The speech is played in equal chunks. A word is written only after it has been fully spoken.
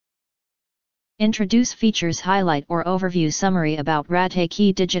Introduce features highlight or overview summary about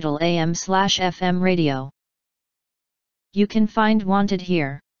Ratakee Digital AM/FM radio. You can find wanted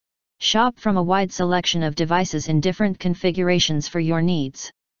here. Shop from a wide selection of devices in different configurations for your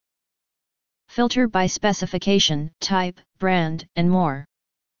needs. Filter by specification, type, brand, and more.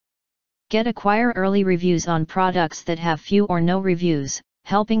 Acquire early reviews on products that have few or no reviews,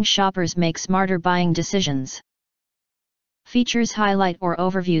 helping shoppers make smarter buying decisions. Features highlight or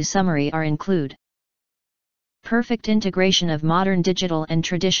overview summary are include. Perfect integration of modern digital and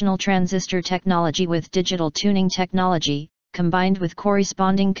traditional transistor technology with digital tuning technology, combined with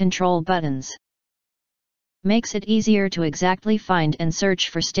corresponding control buttons. Makes it easier to exactly find and search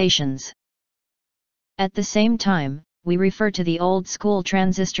for stations. At the same time, we refer to the old-school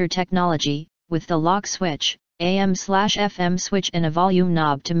transistor technology, with the lock switch, AM/FM switch and a volume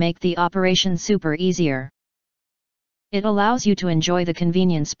knob to make the operation super easier. It allows you to enjoy the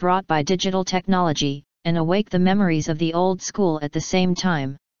convenience brought by digital technology, and awake the memories of the old school at the same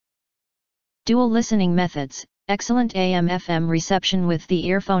time. Dual listening methods, excellent AM/FM reception with the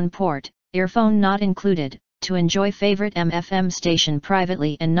earphone port, earphone not included, to enjoy favorite AM/FM station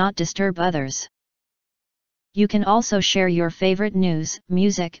privately and not disturb others. You can also share your favorite news,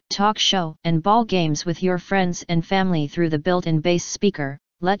 music, talk show, and ball games with your friends and family through the built-in bass speaker.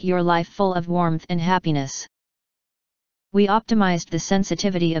 Let your life full of warmth and happiness. We optimized the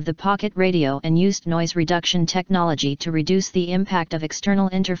sensitivity of the pocket radio and used noise reduction technology to reduce the impact of external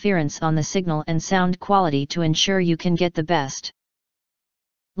interference on the signal and sound quality to ensure you can get the best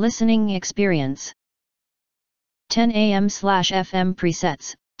listening experience. 10 AM/FM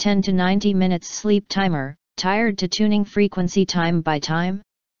presets, 10 to 90 minutes sleep timer. Tired to tuning frequency time by time?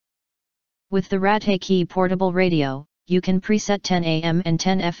 With the Ratakee portable radio, you can preset 10 AM and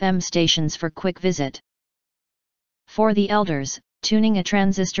 10 FM stations for quick visit. For the elders, tuning a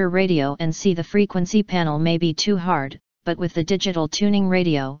transistor radio and see the frequency panel may be too hard, but with the digital tuning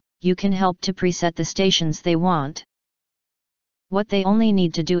radio, you can help to preset the stations they want. What they only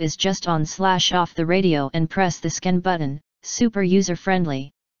need to do is just on/off the radio and press the scan button, super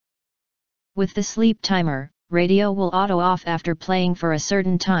user-friendly. With the sleep timer, radio will auto-off after playing for a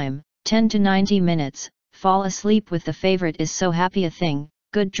certain time, 10 to 90 minutes, fall asleep with the favorite is so happy a thing,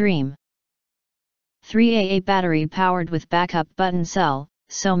 good dream. 3AA battery powered with backup button cell,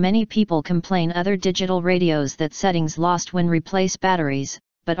 so many people complain other digital radios that settings lost when replace batteries,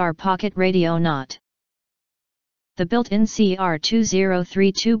 but our pocket radio not. The built-in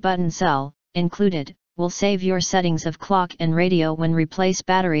CR2032 button cell, included, will save your settings of clock and radio when replace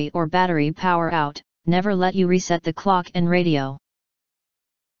battery or battery power out, never let you reset the clock and radio.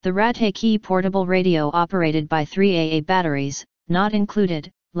 The Ratakee portable radio operated by 3AA batteries, not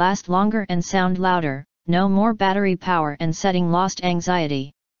included, last longer and sound louder, no more battery power and setting lost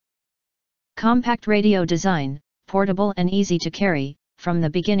anxiety. Compact radio design, portable and easy to carry. From the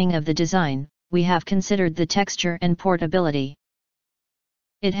beginning of the design, we have considered the texture and portability.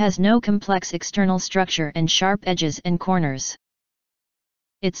 It has no complex external structure and sharp edges and corners.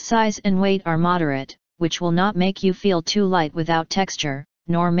 Its size and weight are moderate, which will not make you feel too light without texture,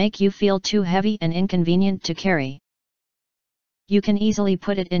 nor make you feel too heavy and inconvenient to carry. You can easily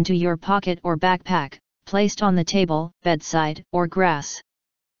put it into your pocket or backpack, placed on the table, bedside, or grass.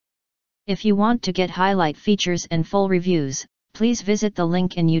 If you want to get highlight features and full reviews, please visit the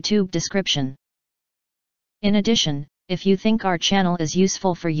link in YouTube description. In addition, if you think our channel is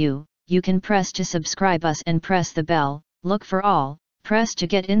useful for you, you can press to subscribe us and press the bell, look for all, press to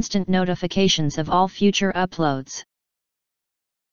get instant notifications of all future uploads.